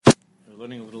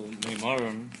learning a little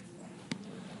Meimarim.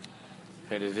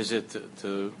 Had a visit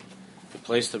to the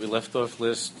place that we left off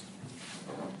last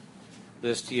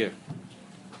year.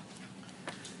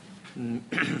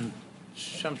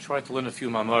 Shem tried to learn a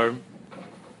few Meimarim.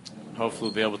 Hopefully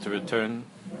we'll be able to return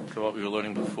to what we were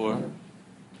learning before.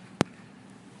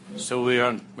 So we're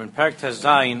in Parak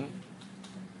Tezayin,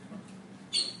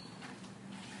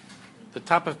 the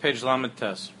top of page Lamed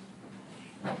Tes.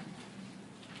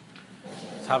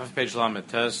 Top of page Lamed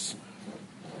Tes,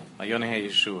 Ayoneh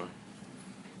Yeshua.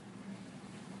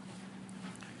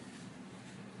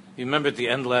 You remember at the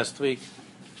end last week,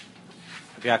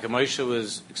 Rabbi Yaakov Moshe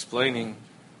was explaining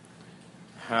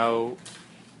how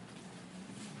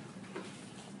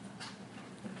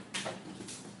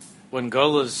when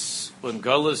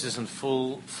Golas is in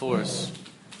full force,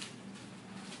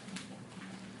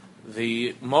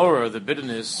 the morah, the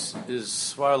bitterness, is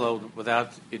swallowed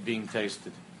without it being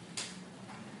tasted.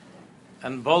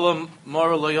 And Bolam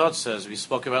Morah Lo Yotze, as we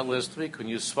spoke about last week, when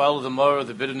you swallow the morah,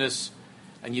 the bitterness,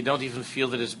 and you don't even feel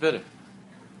that it's bitter.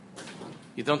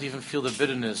 You don't even feel the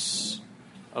bitterness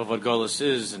of what Golas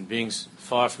is, and being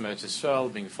far from Eretz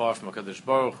Yisrael, being far from HaKadosh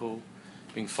Baruch Hu,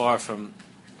 being far from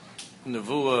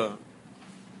Nevuah,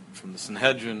 from the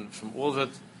Sanhedrin, from all that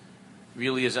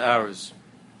really is ours.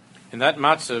 In that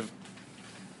matzav,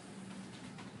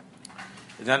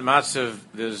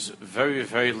 there's very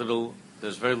little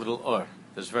or,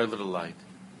 there's very little light.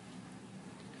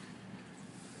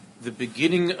 The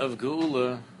beginning of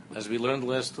Geula, as we learned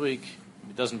last week,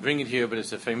 it doesn't bring it here, but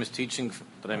it's a famous teaching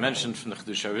that I mentioned from the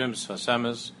Chedusharim, Sfas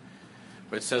Emes,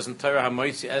 where it says in Torah,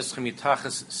 "Hamoitzi eschem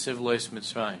mitachas sivlois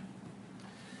Mitzrayim."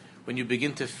 When you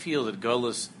begin to feel that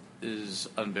Golus is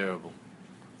unbearable,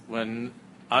 when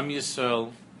Am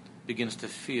Yisrael begins to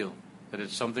feel that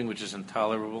it's something which is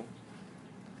intolerable,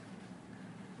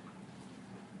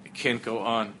 it can't go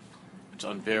on, it's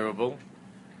unbearable,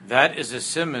 that is a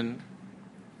siman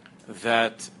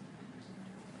that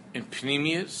in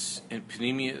Pnimius,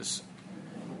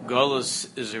 Golus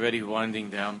is already winding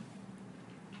down.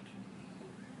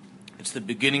 It's the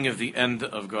beginning of the end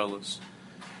of Golus.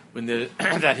 When that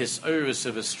hisayrus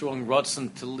of a strong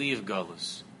rotzen to leave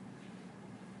Golus,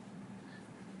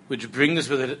 which brings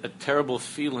with it a terrible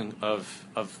feeling of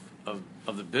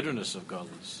the bitterness of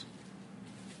Golus.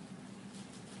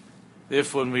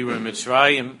 Therefore, when we were in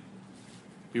Mitzrayim,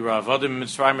 we were avodim in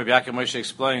Mitzrayim. Rabbi Yaakov Moshe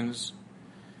explains,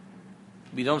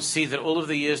 we don't see that all of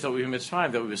the years that we were in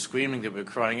Mitzrayim, that we were screaming, that we were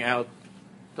crying out,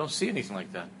 don't see anything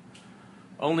like that.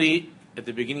 Only at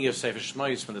the beginning of Sefer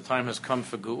Shmos, when the time has come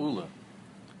for Geula,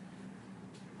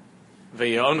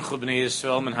 Ve'yonchu b'nei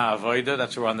Yisrael min ha'avoda,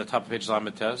 that's where on the top of page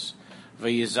Lamed Tes,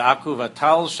 Ve'yizaku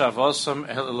v'tal shavosam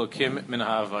el Elokim min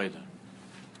ha'avoda.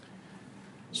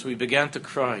 So we began to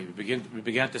cry, we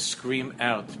began to scream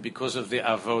out because of the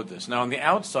avodas. Now on the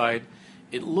outside,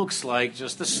 it looks like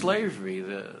just the slavery.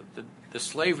 The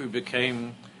slavery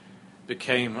became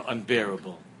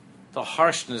unbearable. The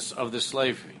harshness of the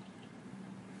slavery.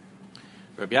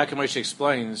 Rabbi Yaakov Moshe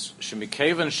explains,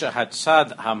 Shemikevan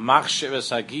shehatzad hamachshir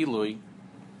esagilui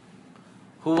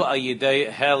hu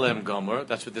ayidei helem gomer.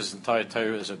 That's what this entire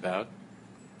Torah is about.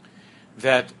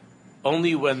 That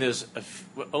only when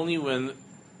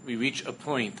we reach a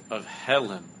point of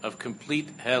helem, of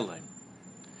complete helem,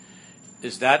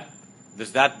 does that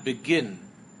begin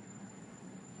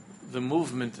the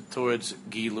movement towards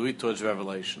Gilui, towards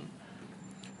revelation.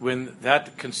 When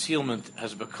that concealment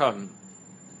has become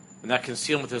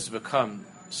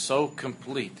so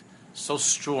complete, so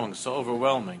strong, so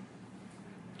overwhelming,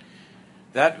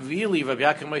 that really, Rabbi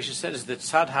Yaakov Moshe said, is that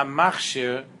tzad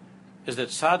hamachshir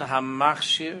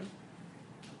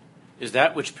is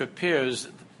that which prepares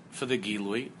for the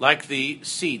Gilui, like the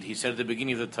seed, he said at the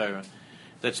beginning of the Torah,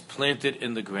 that's planted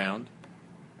in the ground.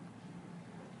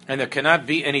 And there cannot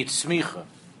be any tzmicha.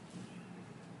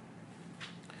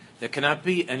 There cannot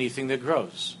be anything that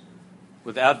grows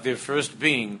without there first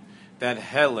being that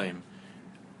helem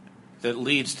that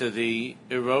leads to the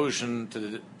erosion,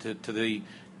 to the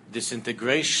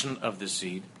disintegration of the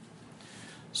seed.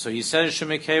 So he says,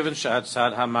 "Shemikeven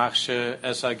she'atzad hamachsher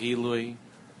es hagilui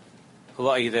hu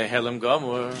ha'idei helem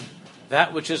gomer."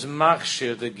 That which is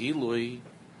machsher, the gilui,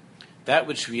 that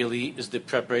which really is the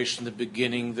preparation, the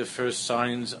beginning, the first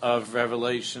signs of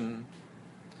revelation,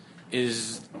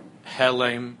 is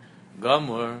helem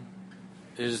gomer,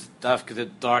 is dafka the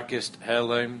darkest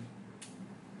helem,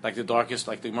 like the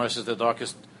Gemara says, the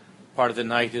darkest part of the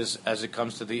night is as it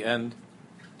comes to the end.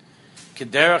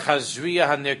 Kederach hazriya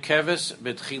hanerkeves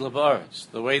betchila ba'aretz,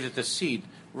 the way that the seed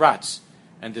rots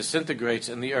and disintegrates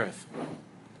in the earth.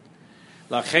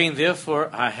 Lachein, therefore,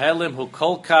 hahelim hu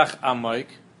kol kach amoik,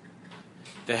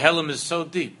 The Helam is so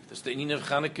deep. That's the inyan of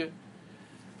Chanukah.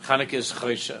 Chanukah is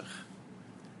Choshech.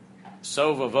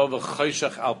 So v'vova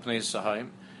Choshech al pnei Sahaim.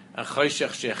 And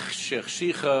Choshech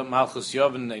shechshicha malchus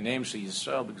Yavin, they name she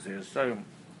Yisrael because they are Yisrael.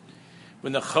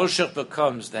 When the Choshech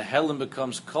becomes, the Helam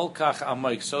becomes kol kach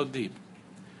amayk, so deep.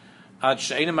 Ad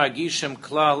she'ena margishem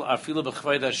klal afilu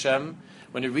b'chvayid Hashem,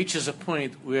 when it reaches a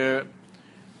point where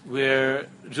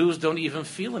Jews don't even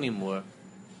feel anymore.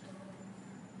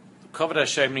 Kavod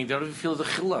Hashem, meaning they don't even feel the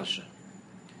chil Hashem.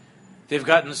 They've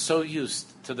gotten so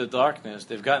used to the darkness,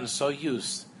 they've gotten so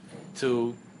used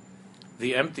to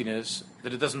the emptiness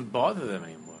that it doesn't bother them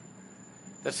anymore.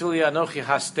 That's really Anochi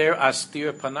Haster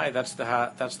Astir Panai. That's the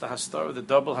Hastar, the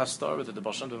double Hastar that the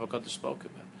Baal Shem Tov HaKadosh spoke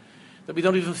about. That we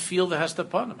don't even feel the Hester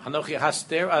Panim. Hanochi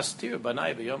Haster Astir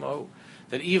Panai B'Yomahu.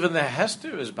 That even the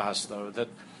Hester is Bahastar. That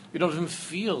we don't even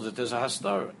feel that there's a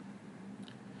Hastar.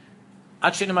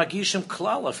 Until the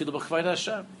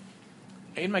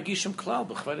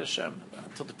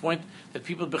point that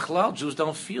people B'chlal, Jews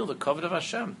don't feel the covet of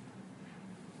Hashem.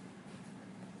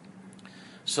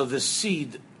 So the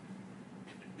seed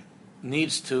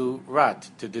needs to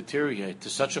rot, to deteriorate to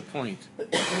such a point.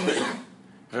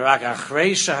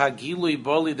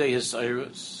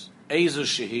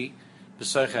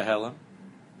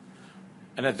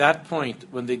 And at that point,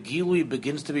 when the Gilui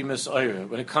begins to be Mesayra,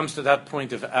 when it comes to that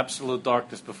point of absolute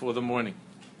darkness before the morning,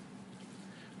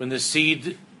 when the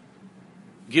seed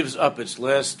gives up its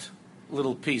last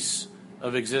little piece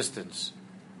of existence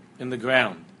in the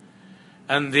ground,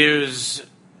 and the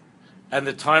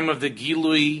time of the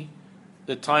Gilui,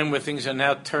 the time where things are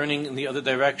now turning in the other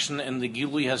direction and the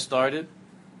Gilui has started.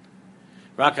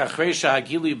 When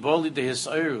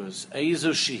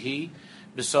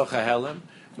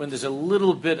there's a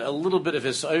little bit of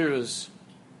Hisayrus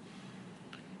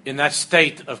in that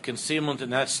state of concealment, in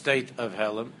that state of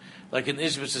Helam, like in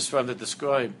Ishbitz Yisrael that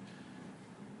describe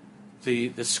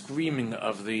the screaming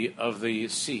of the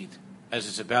seed as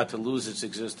it's about to lose its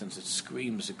existence. It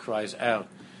screams, it cries out.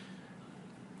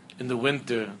 In the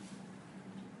winter,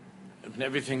 when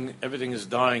everything is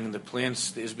dying, and the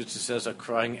plants, the Ishbitz says, are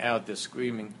crying out, they're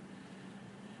screaming.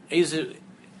 There's a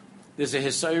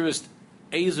Hisayrus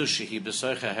Ezu Shehi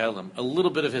B'Soicha Helam, a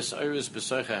little bit of Hisayrus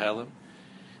B'Soicha Helam.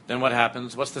 Then what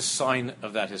happens? What's the sign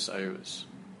of that Hisayrus?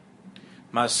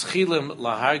 Maschilim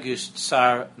Lahargish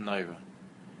Tsar Naira.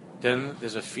 Then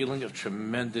there's a feeling of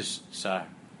tremendous tsar.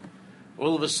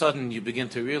 All of a sudden, you begin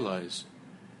to realize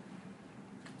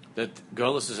that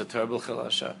Golus is a terrible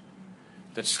Chalasha,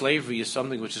 that slavery is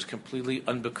something which is completely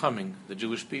unbecoming the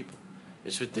Jewish people.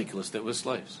 It's ridiculous that we're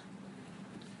slaves.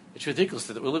 It's ridiculous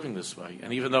that we're living this way.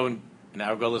 And even though in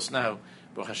our Golus now,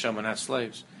 Baruch Hashem, we're not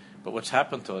slaves, but what's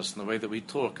happened to us in the way that we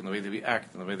talk, in the way that we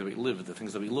act, in the way that we live, the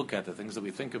things that we look at, the things that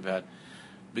we think about,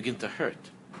 begin to hurt.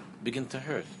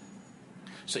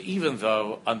 So even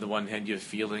though, on the one hand, you're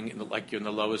feeling like you're in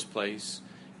the lowest place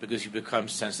because you become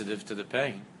sensitive to the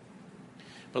pain,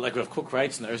 but like Rav Kook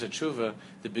writes in the Erza Tshuva,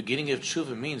 the beginning of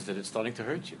Tshuva means that it's starting to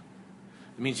hurt you.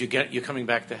 It means you're coming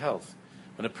back to health.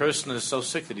 When a person is so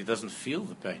sick that he doesn't feel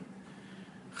the pain,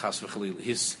 Chas v'Chalil,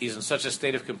 he's in such a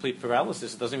state of complete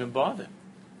paralysis, it doesn't even bother him.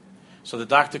 So the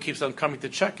doctor keeps on coming to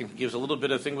check and gives a little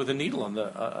bit of thing with a needle on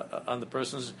the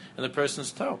person's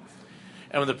toe.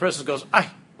 And when the person goes,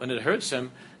 when it hurts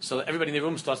him, so everybody in the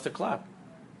room starts to clap.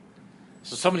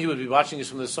 So somebody who would be watching this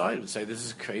from the side would say, "This is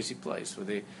a crazy place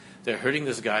where they're hurting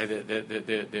this guy.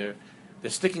 They're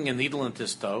sticking a needle into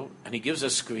his toe, and he gives a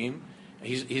scream. And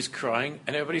he's crying,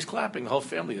 and everybody's clapping. The whole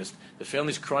family, the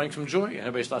family's crying from joy, and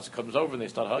everybody comes over and they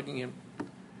start hugging him."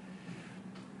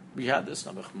 We had this.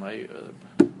 My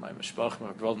mishpach,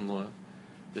 my brother-in-law,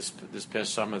 this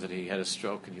past summer that he had a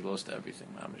stroke and he lost everything,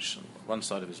 one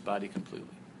side of his body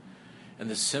completely. And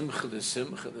the simcha,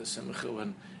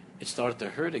 when it started to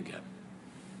hurt again.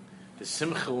 The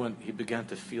simcha when he began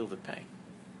to feel the pain.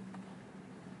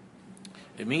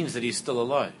 It means that he's still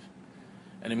alive.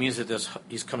 And it means that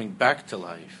he's coming back to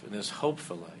life, and there's hope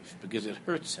for life, because it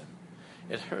hurts him.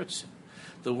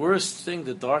 The worst thing,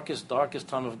 the darkest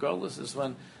time of Golus is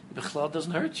when the Bechlal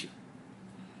doesn't hurt you.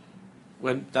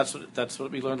 When that's what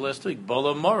we learned last week.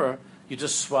 Bola Mora, you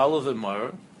just swallow the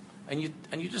Mora, and you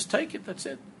just take it. That's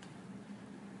it.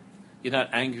 You're not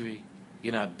angry.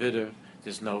 You're not bitter.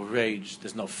 There's no rage.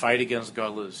 There's no fight against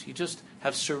Golus. You just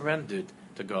have surrendered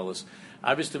to Golus.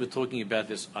 Obviously, we're talking about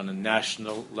this on a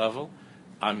national level,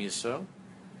 Am Yisrael,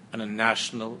 on a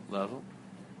national level,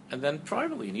 and then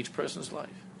privately in each person's life.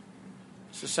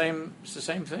 It's the same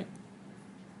thing.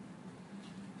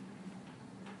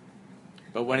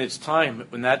 But when it's time,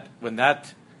 when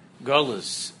that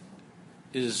Golus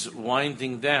is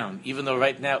winding down, even though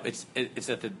right now it's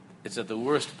at It's at the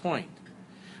worst point.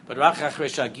 But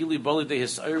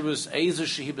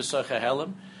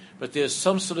there's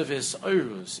some sort of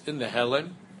hisayrus in the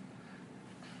Helen.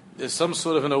 There's some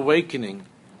sort of an awakening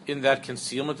in that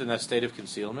concealment, in that state of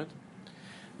concealment.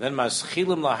 Then the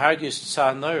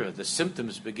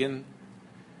symptoms begin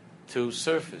to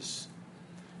surface.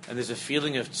 And there's a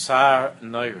feeling of tsar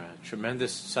noira,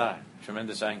 tremendous tsar,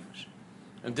 tremendous anguish.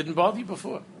 And it didn't bother you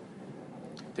before.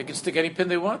 They could stick any pin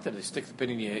they wanted. They stick the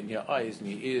pin in your eyes, and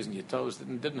your ears, and your toes.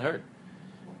 It didn't hurt.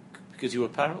 Because you were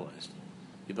paralyzed.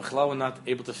 You were not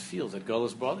able to feel that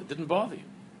Golas bothered. It didn't bother you.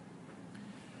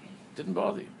 It didn't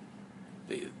bother you.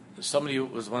 Somebody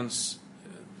was once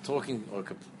talking, or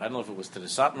I don't know if it was to the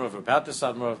Satmarov or about the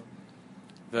Satmarov,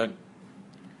 that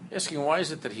asking why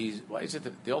is it that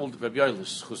the old Rabbi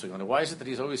Yoelus Chusagona, why is it that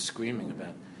he's always screaming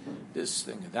about this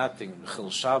thing and that thing, Chil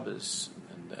Shabbos,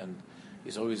 and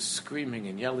he's always screaming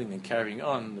and yelling and carrying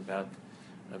on about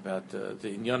the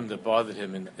inyan that bothered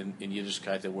him in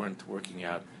Yiddishkeit that weren't working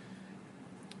out.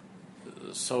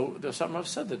 So the Satmarov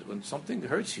said that when something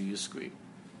hurts you, you scream.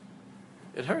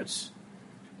 It hurts.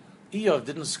 Eov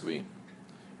didn't scream.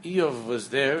 Eov was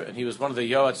there, and he was one of the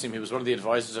Yoatzim, he was one of the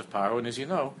advisors of Paro, and as you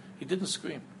know, he didn't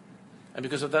scream. And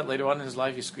because of that, later on in his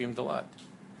life, he screamed a lot.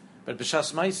 But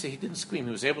B'Shas Ma'aseh, he didn't scream.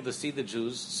 He was able to see the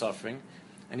Jews suffering,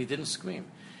 and he didn't scream.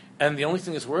 And the only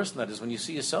thing that's worse than that is when you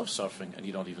see yourself suffering, and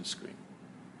you don't even scream.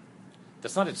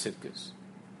 That's not a tzidkas.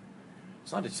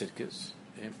 It's not a tzidkas.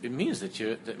 It means that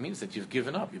you've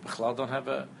given up. You don't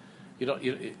have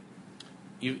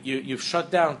you've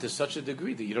shut down to such a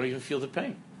degree that you don't even feel the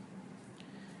pain.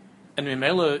 And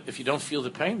Mimela, if you don't feel the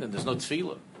pain, then there's no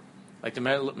tefillah. Like the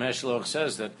Meir Shloach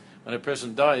says that when a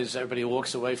person dies, everybody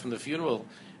walks away from the funeral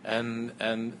and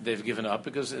they've given up,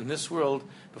 because in this world,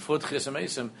 before Tchias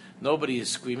HaMesim, nobody is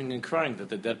screaming and crying that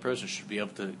the dead person should be able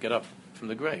to get up from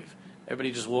the grave.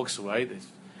 Everybody just walks away. They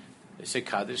say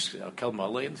Kaddish, Kel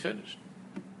Malay, and finished.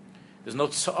 There's no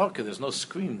tza'aka, there's no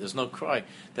scream, there's no cry.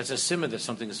 That's a simmer that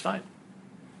something is fine.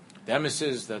 The emes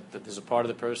is that there's a part of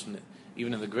the person,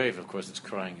 even in the grave, of course, that's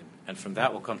crying, and from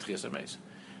that will come Tchias HaMesim.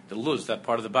 The luz, that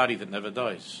part of the body that never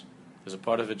dies. There's a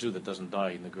part of a Jew that doesn't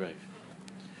die in the grave.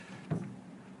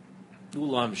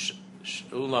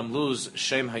 Ulam luz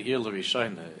shem ha'ir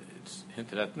l'rishayna. It's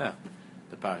hinted at now.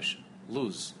 The parish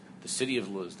Luz, the city of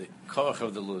Luz, the koach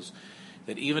of the Luz.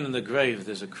 That even in the grave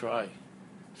there's a cry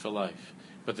for life.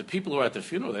 But the people who are at the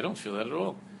funeral, they don't feel that at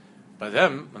all. By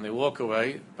them, when they walk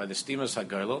away, by the steamers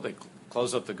hagaylo, they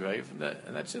close up the grave,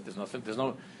 and that's it. There's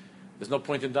no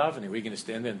point in davening. We're going to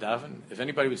stand there and daven. If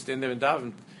anybody would stand there and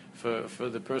daven for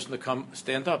the person to come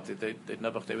stand up, they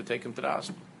would take him to the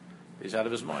hospital. He's out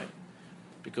of his mind,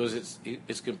 because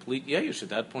it's complete yeyush. At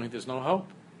that point, there's no hope.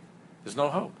 There's no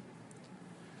hope.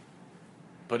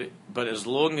 But as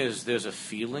long as there's a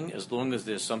feeling, as long as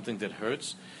there's something that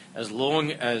hurts, as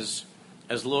long as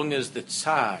the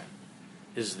tsar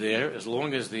is there, as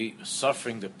long as the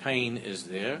suffering, the pain is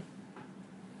there,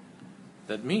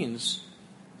 that means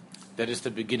that is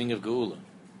the beginning of Geula.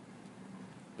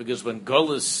 Because when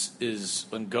Gullus is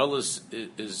in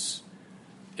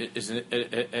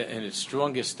its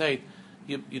strongest state,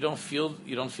 you don't feel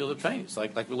the pain. It's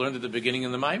like we learned at the beginning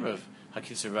in the Maimar of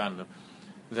Hakitzer Rambam,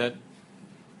 that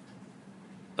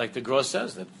like the Gross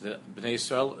says that the Bnei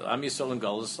Yisrael, Am Yisrael and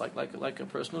Gullus like a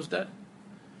person who's dead.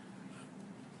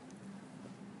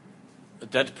 A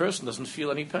dead person doesn't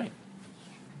feel any pain.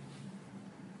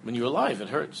 When you're alive, it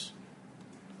hurts.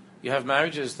 You have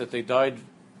marriages that they died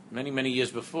many, many years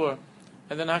before,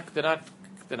 and they're not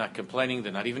complaining.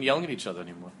 They're not even yelling at each other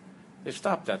anymore. They've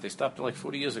stopped that. They stopped like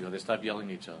 40 years ago. They stopped yelling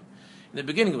at each other. In the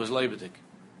beginning, it was leibedik.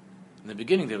 In the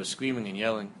beginning, they were screaming and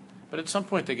yelling, but at some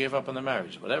point, they gave up on the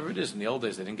marriage. Whatever it is, in the old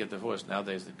days, they didn't get divorced.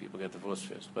 Nowadays, the people get divorced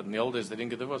first. But in the old days, they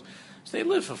didn't get divorced. So they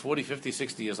lived for 40, 50,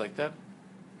 60 years like that.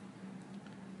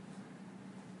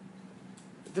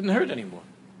 It didn't hurt anymore.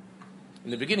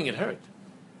 In the beginning, it hurt.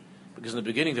 Because in the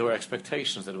beginning, there were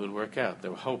expectations that it would work out. They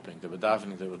were hoping, they were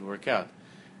davening that it would work out.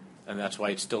 And that's why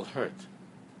it still hurt.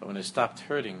 But when it stopped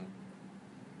hurting,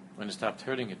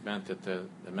 it meant that there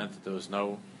was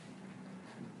no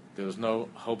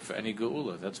hope for any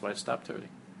geula. That's why it stopped hurting.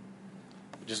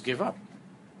 It just gave up.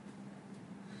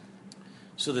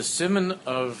 So the siman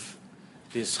of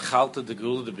this chalta de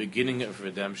geula, the beginning of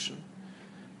redemption,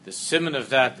 the siman of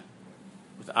that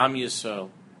with Am Yisrael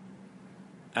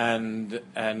and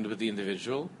with the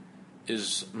individual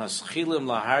is maschilim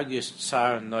lahargis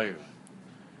tsar noira.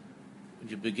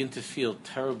 You begin to feel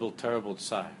terrible, terrible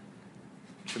tsar,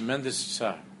 tremendous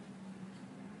tsar.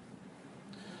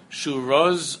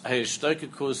 Shuroz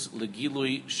hayishtokikus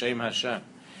legilui shem Hashem.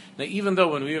 Now, even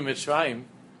though when we were Mitzrayim,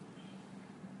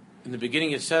 in the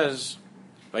beginning it says,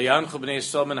 "Vayanchu b'nei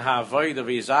Yisrael min ha'avoda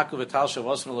v'yizaku v'tal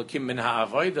shavosam elokim min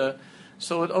ha'avoda."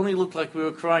 So it only looked like we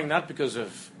were crying not because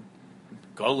of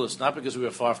golus, not because we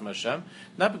were far from Hashem,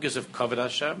 not because of kavod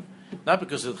Hashem, not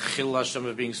because of chil Hashem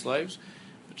of being slaves,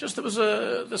 but just it was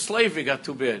the slavery got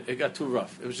too bad, it got too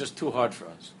rough, it was just too hard for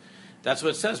us. That's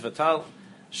what it says. V'tal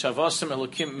shavosam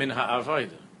elokim min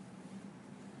ha'avoda.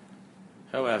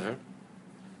 However,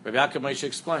 Rabbi Yaakov Moshe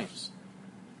explains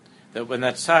that when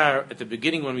that tsar, at the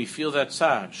beginning, when we feel that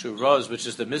tsar, shuraz, which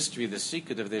is the mystery, the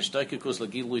secret of the shtaikikus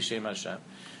l'gilui shem Hashem,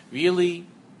 really,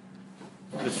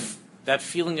 that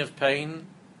feeling of pain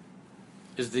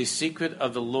is the secret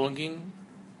of the longing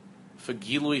for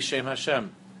gilui shem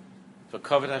Hashem, for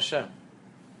kavod Hashem,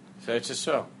 for Eretz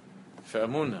Yisrael, for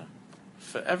Amunah,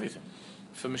 for everything,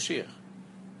 for Mashiach.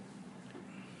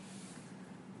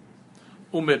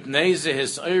 Umipnei ze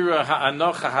his'ira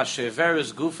ha'anocha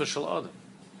ha'sheveres gufa shel adam.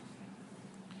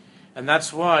 And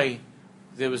that's why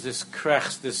there was this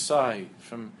krech, this sigh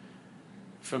from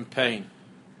pain.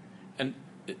 And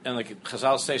like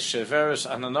Chazal says, sheveres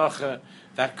ananocha,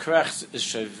 that krech is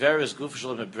sheveres gufa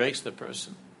shel adam, it breaks the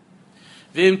person.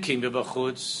 V'im kim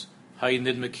b'bachutz,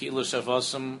 ha'yinid mekilu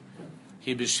shavosam,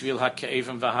 hi b'shvil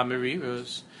ha'ke'evim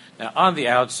v'ha'merirus. Now on the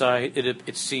outside,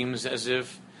 it seems as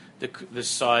if the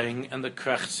sighing and the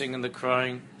krechzing and the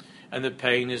crying and the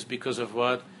pain is because of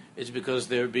what? It's because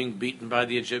they're being beaten by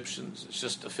the Egyptians. It's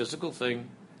just a physical thing.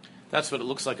 That's what it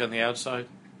looks like on the outside.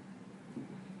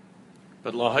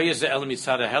 But lahayah ze elam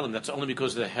yitzad helim. That's only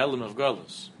because of the helim of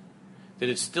Galus. That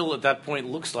it still at that point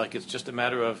looks like it's just a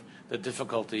matter of the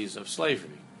difficulties of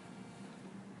slavery.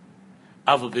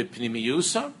 Aval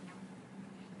b'pnimiyusa.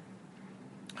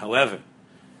 However,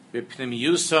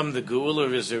 b'pnimiyusam, the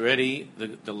Geula is already,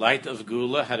 the light of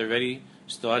Geula had already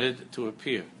started to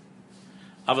appear.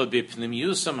 Aval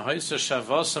b'pnimiyusam haisa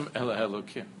shavasam el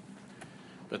elokim.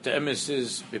 But the emes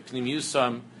is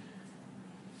b'pnimiyusam,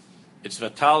 it's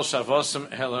vatal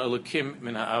shavasam el elokim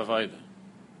min ha'avayda.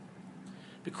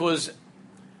 Because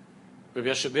Rabbi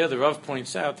Yashaber, the Rav,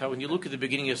 points out how when you look at the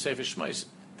beginning of Sefer Shmos,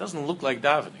 it doesn't look like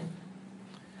davening.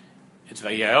 It's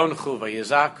vayayonchu,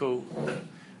 vayezaku.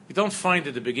 We don't find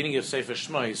at the beginning of Sefer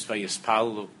Shmos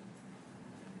vayispalu.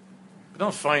 We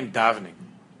don't find davening.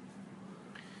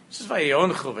 It says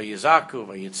vayayonchu, vayezaku,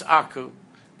 vayitzaku,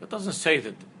 but it doesn't say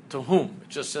that to whom. It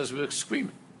just says we're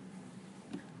screaming.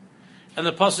 And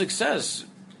the pasuk says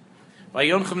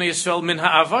vayayonchu b'nei Yisrael min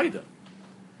ha'avoda.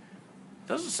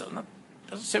 Doesn't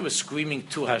say we're screaming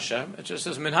to Hashem. It just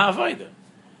says min ha'avoda,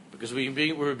 because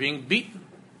we're being beaten.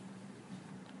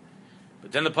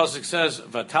 But then the pasuk says,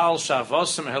 "Vatal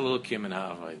shavosam elokim min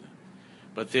ha'avoda."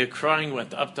 But their crying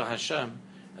went up to Hashem,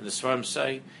 and the Svarim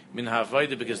say min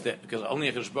ha'avoda because only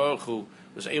HaKadosh Baruch Hu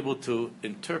was able to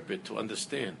interpret, to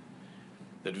understand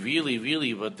that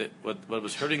really what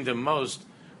was hurting them most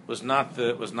was not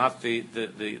the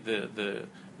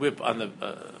whip on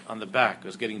the back,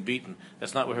 was getting beaten.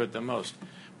 That's not what hurt them most.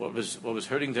 What was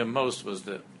hurting them most was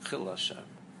the chil Hashem.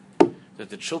 That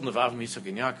the children of Avraham, Yitzchak,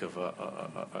 and Yaakov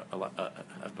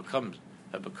have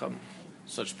become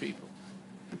such people.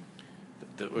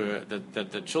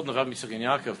 That the children of Avraham, Yitzchak, and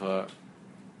Yaakov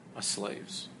are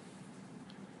slaves,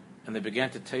 and they began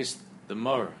to taste the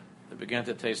maror.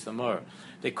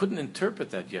 They couldn't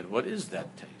interpret that yet. What is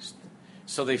that taste?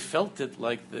 So they felt it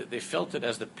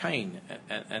as the pain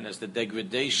and as the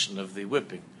degradation of the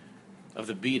whipping, of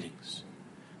the beatings.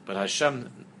 But Hashem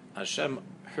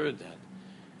heard that.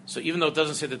 So even though it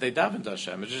doesn't say that they davened to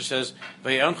Hashem, it just says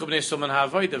Vayanchu b'nei Yisrael min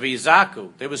ha'avoda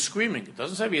v'yizaku. They were screaming. It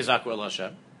doesn't say v'yizaku el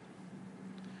Hashem,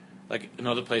 like in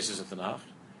other places of the Tanakh.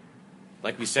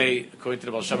 Like we say, according to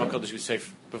the Baal Shem HaKadosh, we say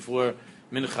before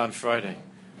Mincha on Friday,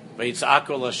 V'yitzaku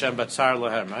el Hashem batzar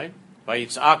lahem, right?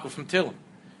 V'yitzaku from Tilim,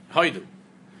 Hoidu.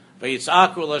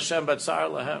 V'yitzaku el Hashem batzar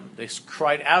lahem. They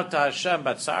cried out to Hashem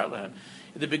batzar lahem.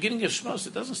 In the beginning of Shmos,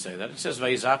 it doesn't say that. It says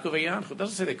V'yizaku v'yanchu. It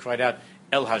doesn't say they cried out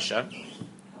el Hashem.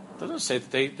 It doesn't say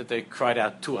that they cried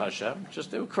out to Hashem. Just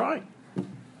they were crying.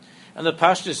 And the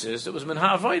Pashtus is it was min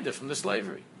ha'avoda, from the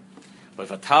slavery. But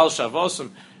Vatal shavosam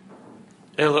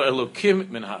elo elokim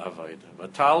min ha'avoda.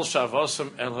 Vatal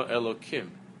shavosam elo elokim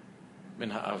min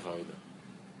ha'avoda.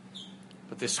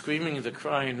 But the screaming and the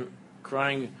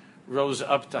crying rose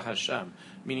up to Hashem,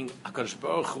 meaning HaKadosh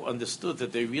Baruch Hu understood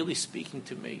that they're really speaking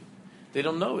to me. They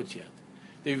don't know it yet.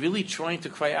 They're really trying to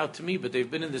cry out to me, but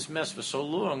they've been in this mess for so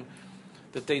long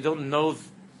that they don't know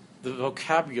the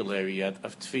vocabulary yet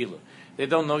of tefillah. They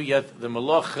don't know yet the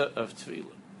malacha of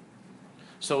tefillah.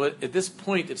 So at this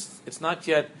point, it's not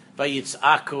yet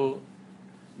vayitzaku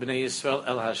b'nei Yisrael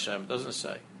el Hashem. It doesn't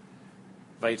say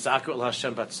vayitzaku el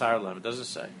Hashem batzar lahem. It doesn't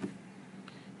say.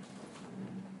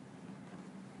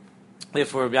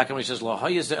 Therefore, Rabbi Yaakov says, "Lo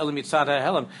hayez the elam mitzad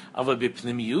ha'elam, ava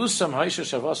b'pnimiyusam haysha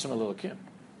shavasam elokim."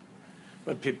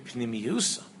 But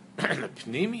b'pnimiyusam, the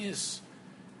pnimius,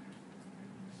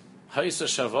 haysha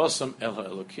shavasam el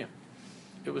ha'elokim.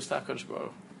 It was HaKadosh Baruch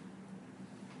Hu.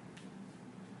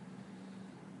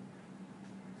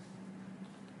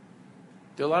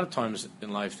 There are a lot of times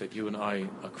in life that you and I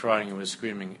are crying and we're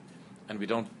screaming, and we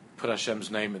don't put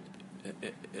Hashem's name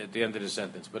at the end of the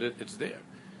sentence, but it's there.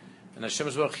 And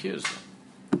Hashem's Baruch hears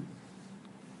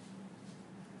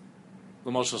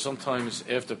them. Sometimes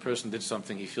after a person did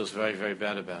something he feels very, very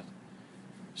bad about,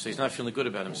 so he's not feeling good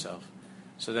about himself.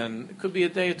 So then it could be a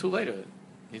day or two later.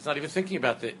 He's not even thinking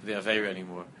about the Aveira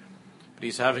anymore. But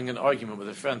he's having an argument with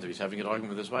a friend, or he's having an argument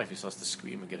with his wife. He starts to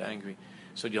scream and get angry.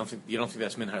 So you don't think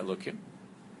that's Min HaElokim?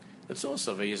 That's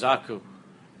also Ve'yizaku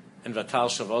and Vatal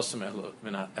Shavosam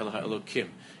Min HaElokim.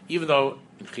 Even though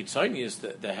in Chitzonius,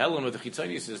 the Helen of the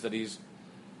Chitzonius is that he's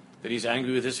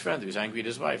angry with his friend, or he's angry at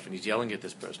his wife, and he's yelling at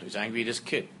this person, or he's angry at his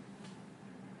kid.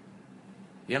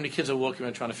 You know how many kids are walking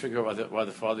around trying to figure out why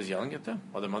the father's yelling at them,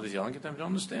 why the mother's yelling at them? They don't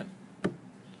understand.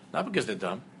 Not because they're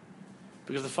dumb,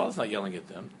 because the father's not yelling at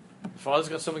them. The father's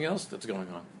got something else that's going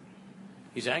on.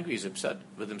 He's angry, he's upset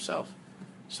with himself.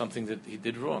 Something that he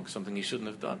did wrong, something he shouldn't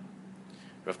have done.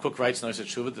 Rav Kook writes in Oseh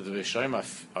Teshuvah that the Rishonim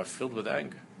are filled with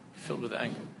anger. Filled with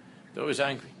anger. They're always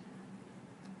angry.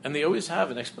 And they always have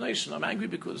an explanation. I'm angry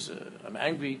because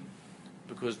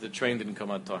the train didn't come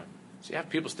on time. So you have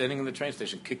people standing in the train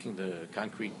station kicking the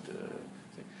concrete,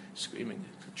 screaming,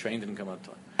 the train didn't come on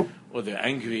time. Or they're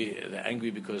angry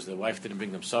because their wife didn't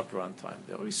bring them supper on time.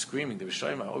 They're always screaming. The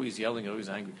Rishonim are always yelling, always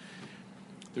angry.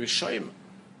 The Rishonim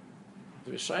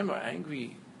are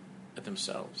angry at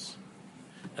themselves.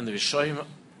 And the Rishonim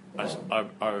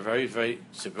are very, very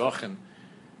zebrochen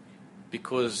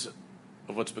because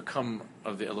of what's become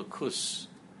of the Elokus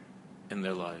in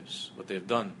their lives, what they've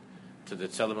done to the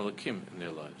Tzelem Elokim in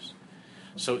their lives.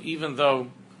 So even though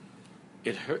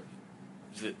it hurts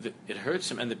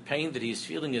him, and the pain that he's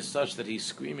feeling is such that he's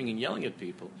screaming and yelling at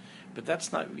people, but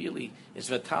that's not really, it's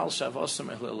Vatal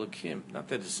Shavosam El Elokim. Not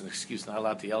that it's an excuse not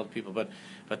allowed to yell at people, but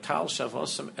Vatal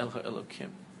Shavosam El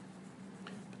Elokim.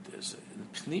 But there's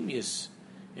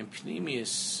in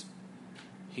Pnimius,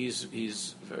 he's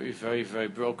very, very, very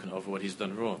broken over what he's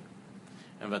done wrong.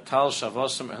 And Vatal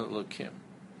Shavosam El Elokim.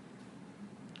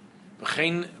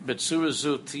 V'chein betzura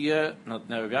zu tia. Now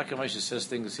Rabbi Yaakov Moshe says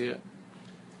things here.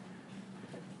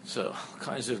 So all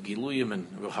kinds of giluyim and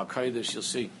Ruach HaKodesh you'll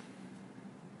see.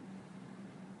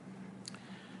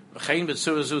 V'chein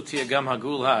betzura zu tia gam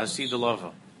hagul ha'asid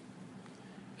lova.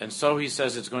 And so he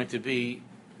says it's going to be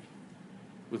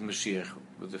with Mashiach,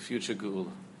 with the future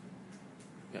Geula.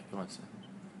 Yeah, you want to say?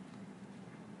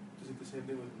 Is it the same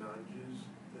thing with non-Jews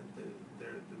that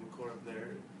they're the makor of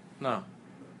their? No,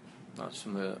 it's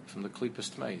from the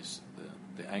Klippas Tmeis,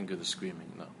 the anger, the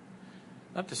screaming. No,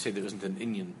 not to say there isn't an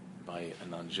Indian by a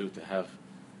non-Jew to have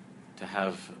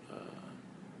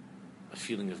a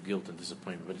feeling of guilt and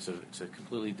disappointment, but it's a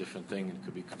completely different thing, and it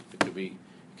could be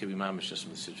mamish just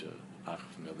from the Sijah Ach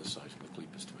from the other side, from the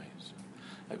Klippas Tmeis.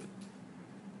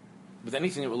 With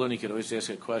anything that we're learning, you could always ask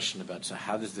a question about, so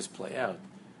how does this play out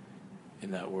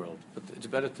in that world? But it's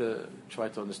better to try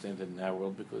to understand it in our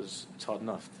world because it's hard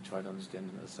enough to try to understand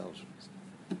it ourselves.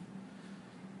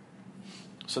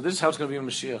 So this is how it's going to be when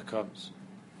Mashiach comes.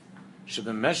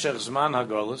 Shebemeshech zman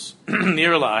hagolus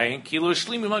near la'ayin kilu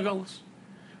shlimu hagolus.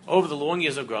 Over the long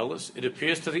years of Golus, it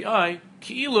appears to the eye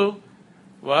kilu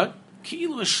what?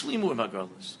 Kilu shlimu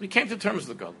hagolus. We came to terms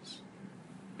with the Golus.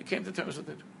 We came to terms with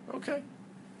it. Okay.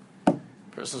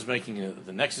 Person's making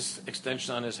the next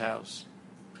extension on his house,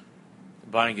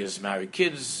 buying his married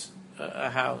kids a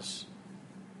house,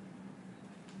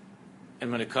 and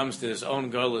when it comes to his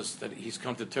own Golus that he's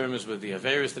come to terms with the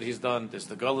Averis that he's done, there's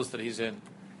the Golus that he's in.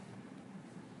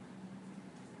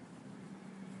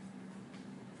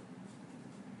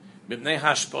 The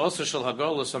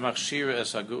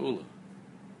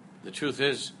truth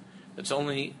is, it's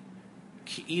only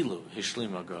ki'ilu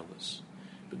hishlima Golus.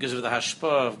 Because of the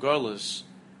hashpah of Golus,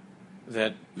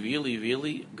 that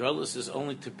really, Golus is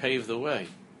only to pave the way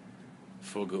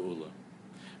for Geula.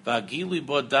 And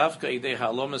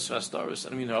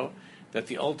we know that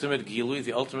the ultimate Gilui,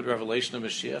 the ultimate revelation of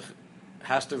Mashiach,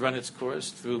 has to run its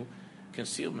course through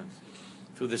concealment,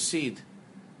 through the seed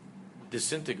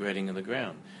disintegrating in the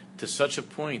ground, to such a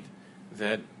point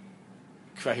that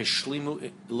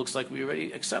it looks like we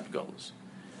already accept Golus.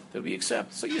 That we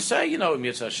accept. So you say, in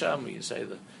Yitzhak Hashem, you say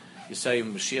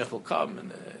Mashiach will come,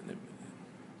 and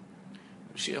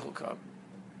Mashiach will come.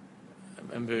 I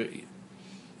remember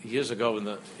years ago,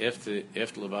 after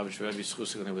Lubavitch Rebbe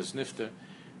Schuster, when he was nifter,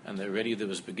 and already there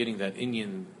was beginning that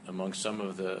Indian among some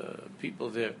of the people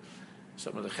there,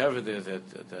 some of the chaver there,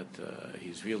 that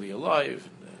he's really alive.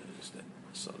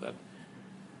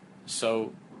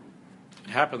 So it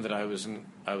happened that I was in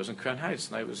Crown Heights,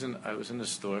 and I was in the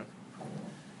store,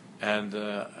 and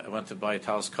I went to buy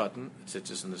Tal's cotton. It's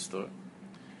just in the store,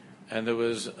 and there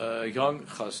was a young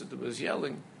chassid that was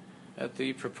yelling at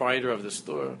the proprietor of the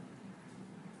store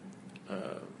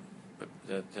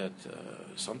that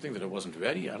something that it wasn't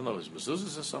ready. I don't know, it was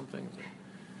mezuzahs or something.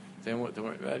 They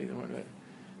weren't ready.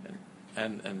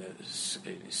 And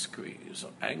he was so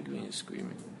angry and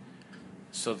screaming.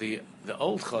 So the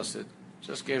old chassid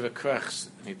just gave a krech,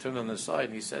 and he turned on the side,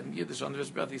 and he said in Yiddish under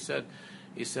his breath, he said,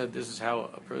 this is how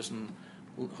a person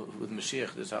with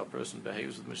Mashiach, this is how a person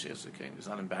behaves with Mashiach Zekain. He's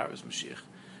not embarrassed. Mashiach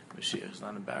is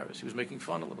not embarrassed. He was making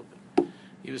fun a little bit.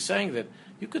 He was saying that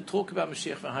you could talk about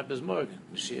Mashiach van Hypers Morgan.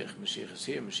 Mashiach is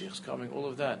here, Mashiach is coming, all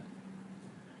of that.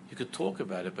 You could talk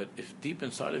about it, but if deep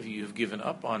inside of you you've given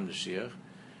up on Mashiach,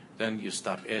 then you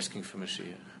stop asking for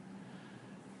Mashiach.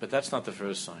 But that's not the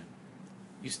first sign.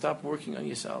 You stop working on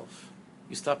yourself.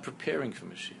 You stop preparing for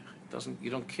Mashiach. You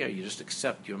don't care. You just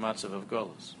accept your matzav of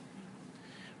Golos.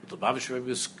 But the Lubavitcher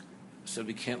Rebbe said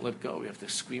we can't let go. We have to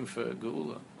scream for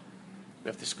Geula. We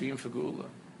have to scream for Geula.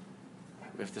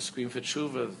 We have to scream for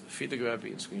tshuva, feed the Rebbe,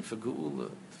 and scream for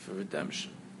Geula, for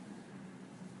redemption.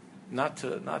 Not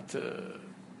to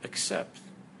accept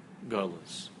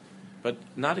Golos. But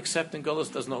not accepting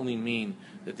Golos doesn't only mean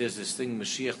that there's this thing,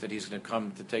 Mashiach, that he's going to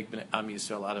come to take Am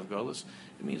Yisrael out of Golos.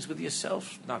 It means with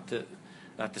yourself not to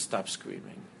stop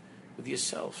screaming. With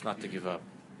yourself not to give up.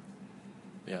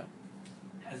 Yeah.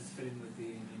 As fitting with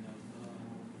the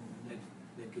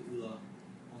that Geula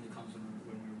only comes when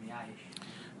we're miyayish.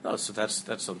 No, so that's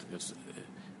something that's it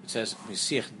says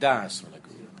Mesiach Das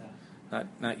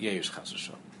not Yehush Chas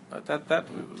V'Shalom. That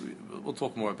we'll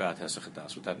talk more about Hesach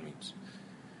Das, what that means.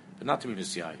 But not to be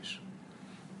Mesiayish.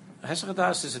 Hesach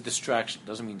Das is a distraction. It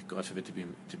doesn't mean, God forbid, to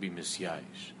be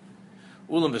Mesiayish.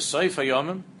 Ulam b'soif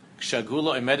hayomim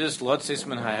k'shagula emedis lotzeis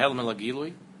min ha'hel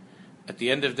melagilui. At the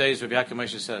end of days, Rabbi Yaakov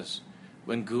Moshe says,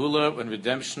 when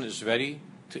redemption is ready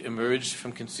to emerge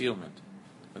from concealment,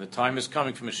 when the time is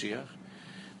coming for Mashiach,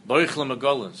 boichlam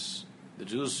agolas, the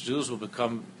Jews will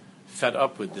become fed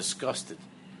up with, disgusted.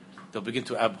 They'll begin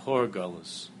to abhor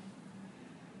Golas.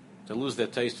 They'll lose their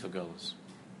taste for Golas.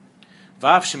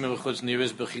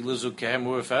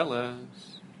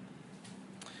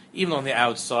 Even on the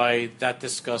outside, that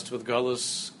disgust with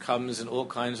Golas comes in all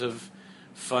kinds of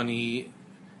funny,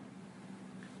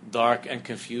 dark and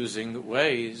confusing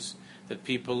ways, that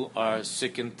people are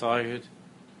sick and tired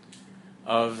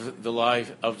of the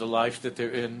life that they're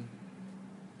in.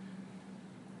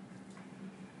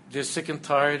 They're sick and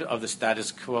tired of the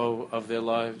status quo of their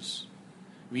lives.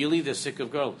 Really, they're sick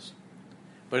of Golos.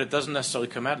 But it doesn't necessarily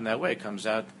come out in that way. It comes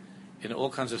out in all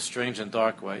kinds of strange and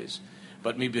dark ways.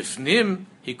 But mi bifnim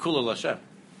hi kula l'Hashem.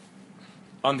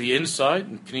 On the inside,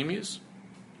 in Pnimius,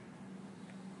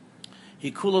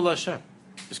 hi kula l'Hashem.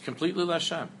 It's completely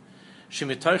l'Hashem.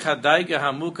 Shemitoich hadaiga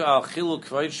hamuka al chilul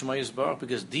k'vayid Shema Yisbarach,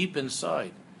 because deep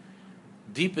inside,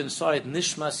 Nishmas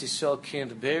Yisrael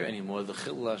can't bear anymore the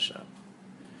chilul Hashem.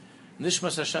 The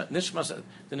neshama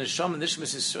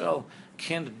Nishmas Yisrael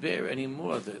can't bear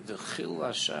anymore the chilul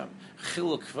Hashem,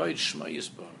 chilul k'vayid Shema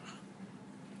Yisbarach.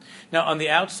 Now, on the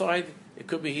outside, it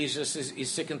could be he's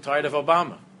sick and tired of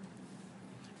Obama,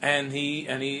 and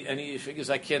he figures,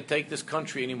 I can't take this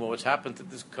country anymore. What's happened to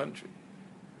this country?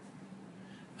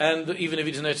 And even if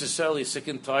he's in Eretz Yisrael, he's sick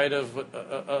and tired of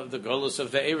the Golos of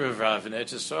the Erev Rav in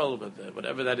Eretz Yisrael, but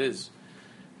whatever that is,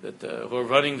 who are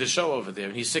running the show over there,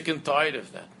 and he's sick and tired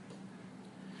of that.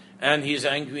 And he's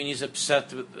angry and he's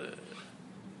upset with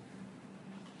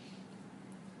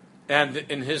and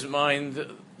in his mind,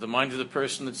 the mind of the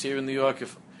person that's here in New York,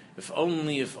 if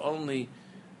only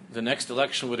the next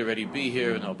election would already be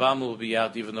here and Obama will be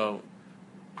out, even though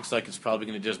it looks like it's probably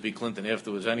going to just be Clinton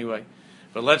afterwards anyway.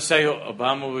 But let's say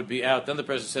Obama would be out, then the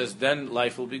person says, then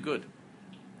life will be good.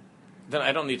 Then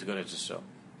I don't need to go to Israel.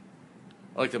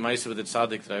 I like the Ma'aseh with the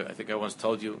Tzaddik that I think I once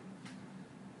told you.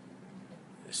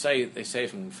 They say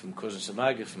from Kuzin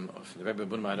Samagah, from the Rebbe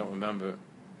Bunma, I don't remember.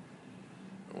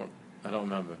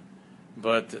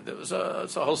 But it's a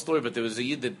whole story. But there was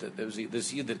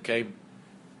this Yid that came.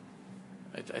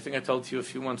 I think I told you a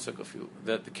few months ago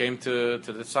that came to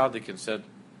the Tzaddik and said,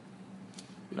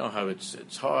 you know how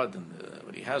it's hard, and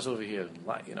what he has over here,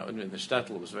 and in the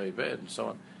shtetl was very bad, and so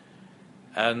on.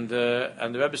 And the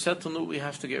Rebbe said to him, we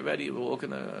have to get ready. We're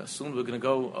gonna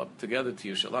go up together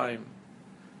to Yerushalayim,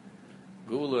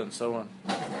 Gula, and so on.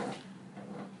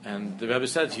 And the Rebbe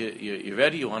said, you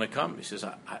ready? You want to come? He says,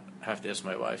 I have to ask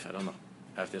my wife. I don't know.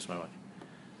 I have to ask my wife.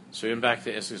 So he went back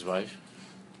to ask his wife.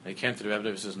 And he came to the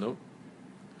Rebbe. He says, no.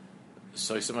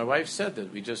 So he said, my wife said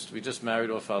that we just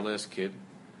married off our last kid,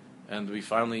 and we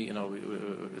finally,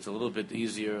 it's a little bit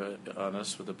easier on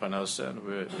us with the parnasa, and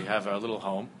we have our little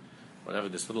home, whatever,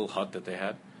 this little hut that they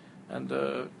had, and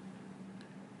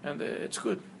it's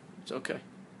good. It's okay.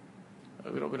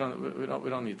 We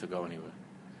don't need to go anywhere.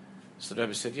 So the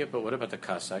Rebbe said, yeah, but what about the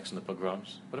Cossacks and the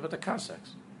pogroms? What about the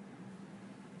Cossacks?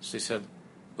 So he said,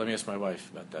 let me ask my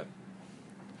wife about that.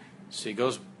 So he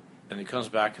goes and he comes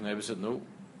back, and the Rebbe said, no.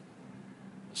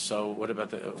 So what about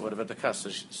the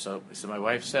Cossacks? So he said, my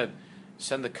wife said,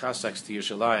 send the Cossacks to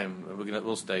Yerushalayim.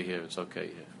 We'll stay here. It's okay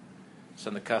here.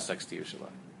 Send the Cossacks to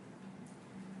Yerushalayim.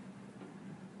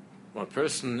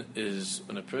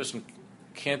 When a person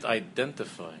can't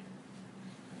identify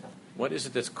what is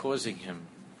it that's causing him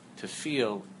to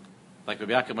feel, like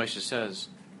Rabbi Yaakov Moshe says,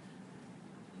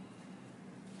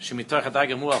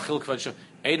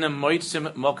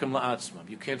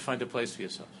 you can't find a place for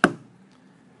yourself.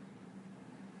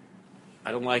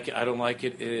 I don't like it. I don't like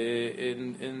it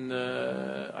in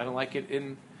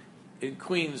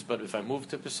Queens. But if I move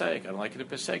to Passaic, I don't like it in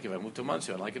Passaic. If I move to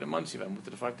Muncie, I don't like it in Muncie. If I move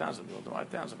to the 5,000, I don't like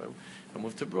the 5,000. If I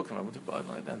move to Brooklyn, I move to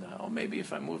Boston. Or maybe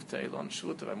if I move to Elon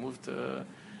Shut, if I move to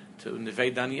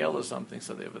Neve Daniel or something,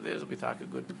 so there'll be talking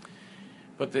good.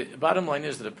 But the bottom line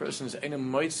is that a person is ein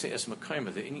moitze es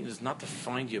mekayma. The Indian is not to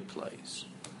find your place,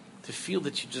 to feel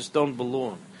that you just don't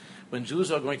belong. When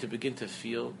Jews are going to begin to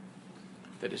feel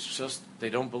that it's just they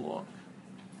don't belong,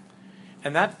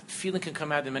 and that feeling can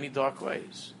come out in many dark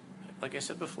ways. Like I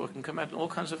said before, it can come out in all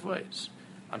kinds of ways.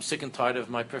 I'm sick and tired of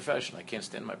my profession. I can't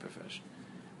stand my profession.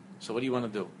 So what do you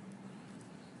want to do?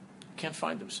 Can't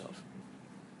find himself.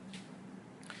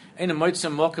 And we'll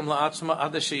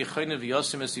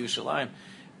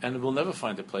never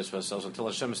find a place for ourselves until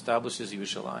Hashem establishes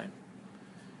Yerushalayim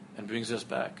and brings us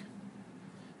back.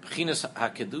 It's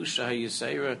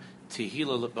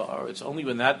only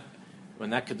when that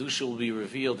kedusha will be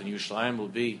revealed, and Yerushalayim will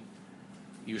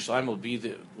be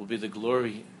the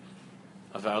glory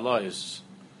of our lives.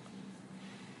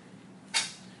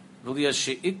 But this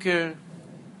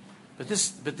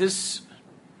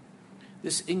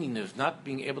inyan of not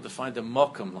being able to find a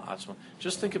mokum la'atzma.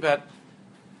 Just think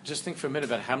for a minute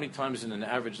about how many times in an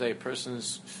average day a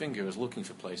person's finger is looking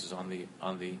for places on the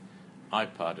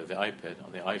iPod or the iPad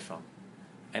or the iPhone,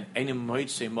 and any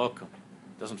moitze mokum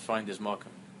doesn't find his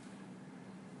mokum.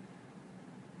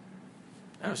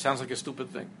 It sounds like a stupid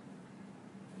thing,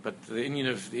 but the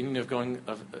inyan of going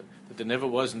that there never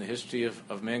was in the history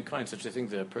of mankind such a thing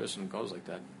that a person goes like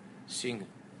that, seeing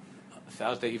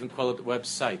 1,000. They even call it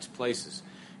websites, places.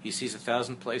 He sees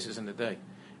 1,000 places in a day,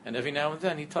 and every now and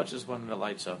then he touches one and it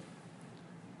lights up,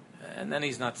 and then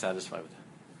he's not satisfied with that.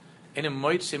 In a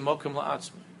moitze mokum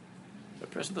la'atzma, a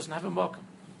person doesn't have a mokum.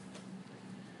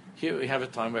 Here we have a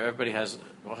time where everybody has,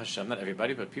 Baruch Hashem, not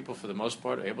everybody, but people for the most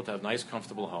part are able to have nice,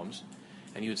 comfortable homes.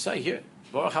 And you would say, here,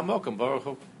 Baruch HaMokum, Baruch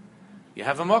Hu. You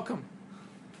have a mokum.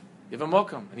 You have a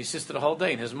mokum. And he sits there the whole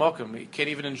day in his mokum. He can't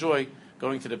even enjoy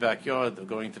going to the backyard or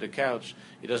going to the couch.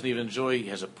 He doesn't even enjoy, he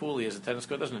has a pool, he has a tennis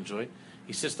court, doesn't enjoy.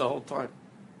 He sits the whole time.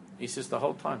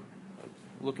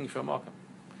 Looking for a mokum.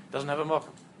 Doesn't have a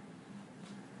mokum.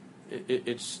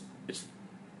 It's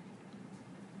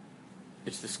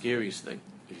the scariest thing.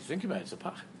 If you think about it, it's a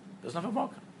pach. Doesn't have a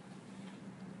mokum.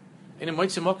 In a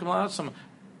moitze mokum la'atzma,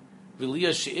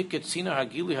 v'liyah she'iket tzina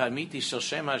ha'gili ha'amiti shel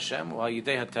shem Hashem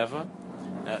u'ha'yidei ha'teva.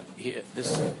 Now, he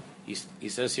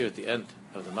says here at the end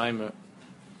of the Maimer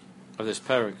of this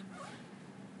parak.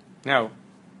 Now,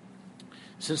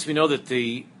 since we know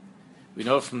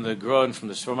from the Gra and from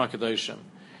the Sforim HaKadoshim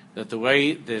that the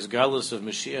way there's galus of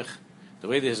Mashiach, the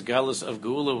way there's galus of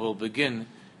Geula will begin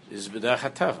is b'dach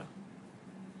ha'teva.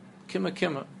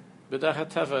 Kima, b'dach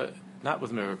ha'teva, not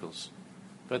with miracles,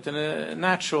 but in a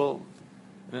natural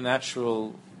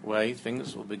way,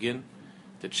 things will begin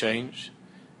to change.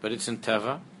 But it's in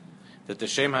Teva that the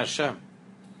Shem Hashem,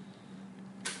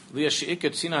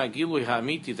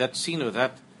 that sino,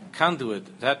 that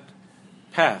conduit, that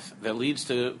path that leads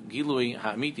to Gilui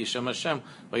Ha'amiti Shem Hashem,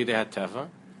 Teva,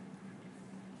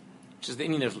 which is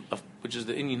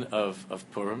the Indian of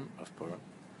Purim,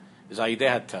 is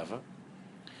Ayidei HaTeva.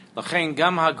 L'chein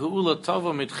gam ha'geula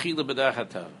tova mitchila b'dach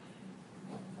ha'teva.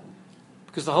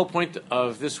 Because the whole point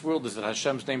of this world is that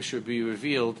Hashem's name should be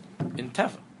revealed in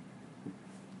Teva,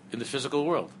 in the physical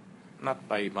world, not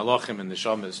by malachim and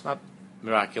neshamas, not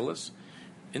miraculous,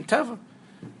 in Teva,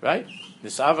 right?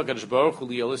 Nisava Kadosh Baruch Hu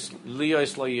liyos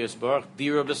la'yis baruch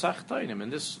dira b'sachtainim, in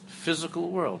this physical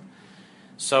world.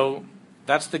 So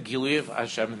that's the Gilui of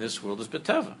Hashem in this world is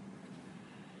B'Teva.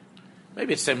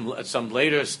 Maybe at some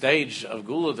later stage of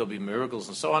Gula there'll be miracles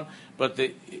and so on, but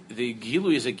the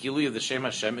Gilui is a Gilui of the Shem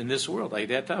Hashem in this world,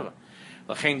 Aidei Teva.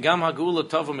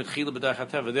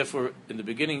 Therefore, in the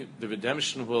beginning, the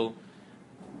redemption will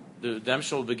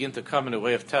begin to come in a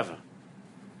way of Teva.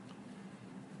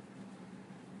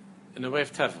 In a way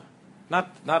of Teva.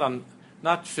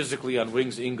 Not physically on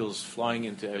wings, eagles flying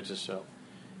into Eretz Yisrael.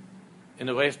 In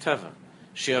a way of Teva.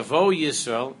 She'avo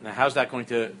Yisrael, now how's that going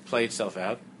to play itself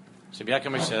out? So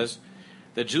Yaakov says,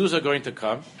 the Jews are going to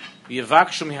come,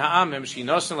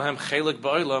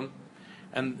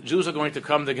 and Jews are going to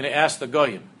come, they're going to ask the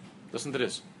Goyim. Listen to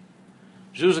this.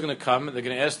 Jews are going to come, and they're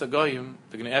going to ask the Goyim,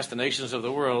 they're going to ask the nations of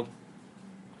the world,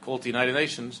 called the United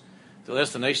Nations, they'll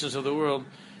ask the nations of the world,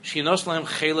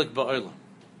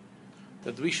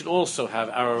 that we should also have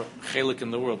our chelik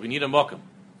in the world. We need a mokum.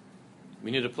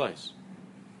 We need a place.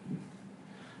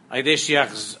 That you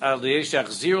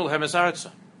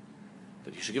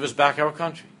should give us back our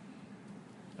country.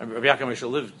 And Rabbi Yaakov Moshe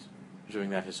lived during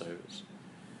that Hisayrus.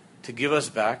 To give us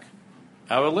back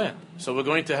our land. So we're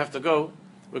going to have to go.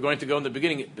 We're going to go in the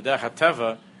beginning. B'derech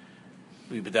HaTeva,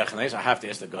 I have to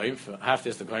ask the Goyim for Eretz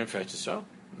Yisrael.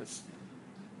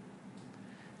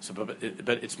 So, but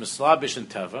it's Mislabish and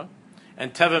Teva,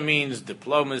 and Teva means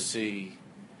diplomacy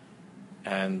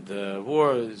and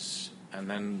wars, and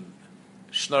then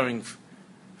schnorring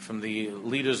from the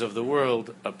leaders of the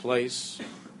world a place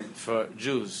for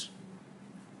Jews.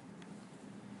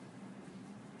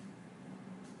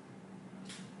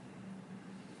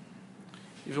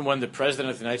 Even when the President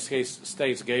of the United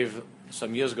States gave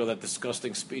some years ago that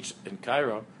disgusting speech in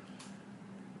Cairo,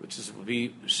 which will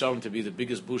be shown to be the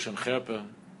biggest bush and cherpa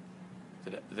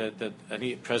that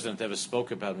any president ever spoke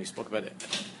about. And he spoke about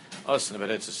us and about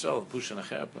Eretz Yisrael, bush and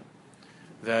cherpa.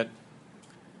 That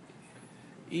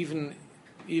even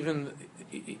then,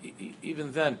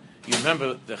 you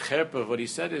remember the cherpa of what he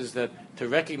said is that to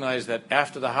recognize that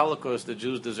after the Holocaust, the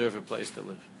Jews deserve a place to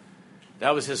live.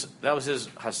 That was his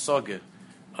hasaga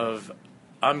of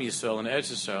Am Yisrael and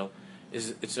Eretz Yisrael.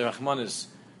 It's a Rahmanis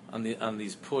on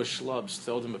these poor schlubs.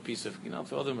 Throw them a piece of,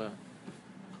 throw them a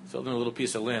little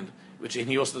piece of land. Which, and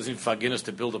he also doesn't forgive us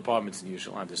to build apartments in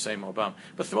Yerushalayim, the same Obama.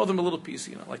 But throw them a little piece,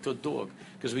 like to a dog,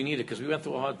 because we need it, because we went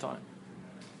through a hard time.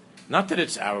 Not that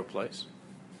it's our place,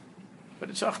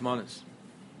 but it's Achmanis.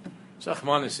 It's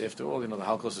Achmanis. After all, the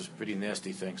Holocaust is a pretty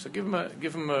nasty thing. So give him a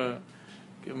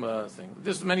thing.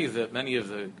 There's many of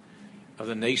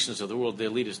the nations of the world, their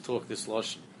leaders talk this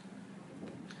lashon.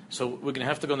 So we're going to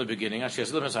have to go in the beginning.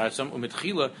 Actually,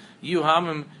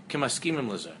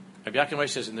 Rabbi Yaakov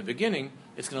says in the beginning,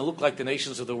 it's going to look like the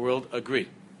nations of the world agree.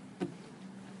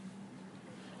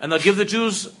 And they'll give the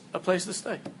Jews a place to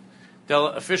stay. They'll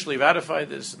officially ratify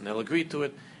this, and they'll agree to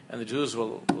it, and the Jews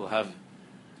will have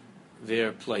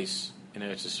their place in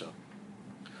Eretz Yisrael.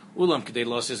 But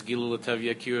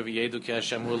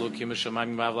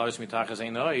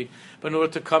in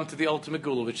order to come to the ultimate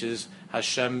Gula, which is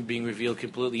Hashem being revealed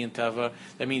completely in Teva,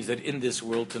 that means that in this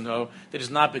world to know that it's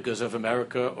not because of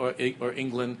America or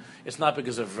England, it's not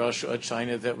because of Russia or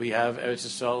China that we have Eretz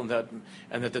Yisrael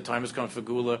and that the time has come for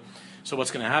Gula. So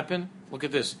what's going to happen? Look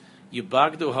at this.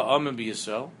 Yibagdu ha'amim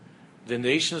b'Yisrael. The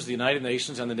nations, the United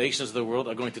Nations, and the nations of the world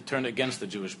are going to turn against the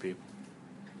Jewish people.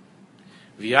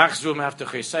 They're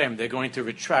going to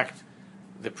retract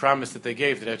the promise that they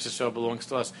gave that Eretz Yisrael belongs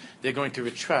to us. They're going to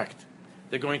retract.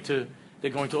 They're going to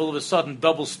all of a sudden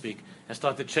double speak and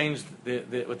start to change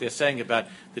what they're saying about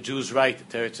the Jews' right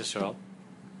to Eretz Yisrael.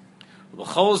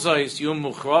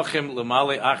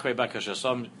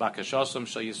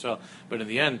 But in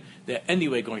the end, they're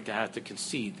anyway going to have to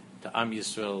concede to Am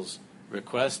Yisrael's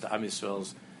request, to Am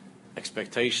Yisrael's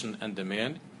expectation and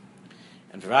demand.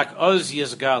 And V'rak oz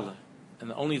yizgala.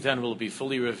 And only then will it be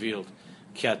fully revealed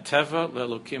that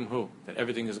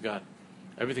everything is God.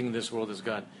 Everything in this world is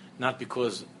God. Not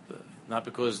because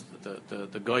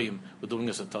the Goyim were doing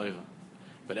us a taiva.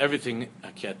 But everything,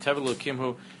 and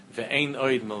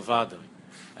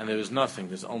there is nothing,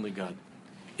 there's only God.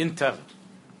 In Teva,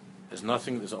 there's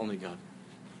nothing, there's only God.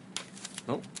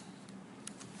 No.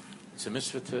 It's a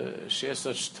mitzvah to share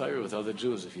such Torah with other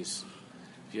Jews. If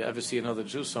you ever see another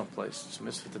Jew someplace, it's a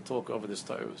mitzvah to talk over this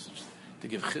Torah, to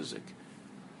give chizuk,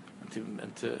 and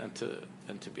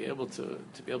to be able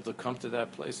to come to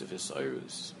that place of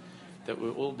Hisayrus, that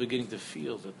we're all beginning to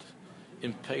feel that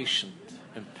impatient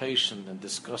and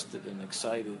disgusted and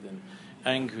excited and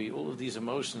angry, all of these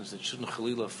emotions that shouldn't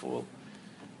chalila fall.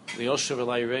 The Yosher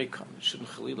V'Layrei come. It shouldn't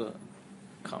chalila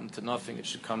come to nothing. It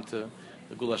should come to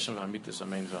the Gula Hashem V'Hamitis.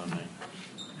 Amen. V'Amen.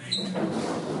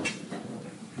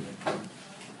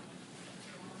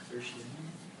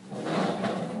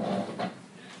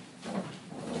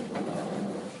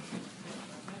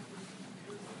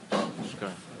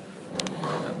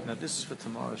 Now this is for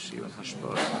tomorrow's shiur and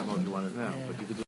hashpah. I don't know if you want it now, but you could do.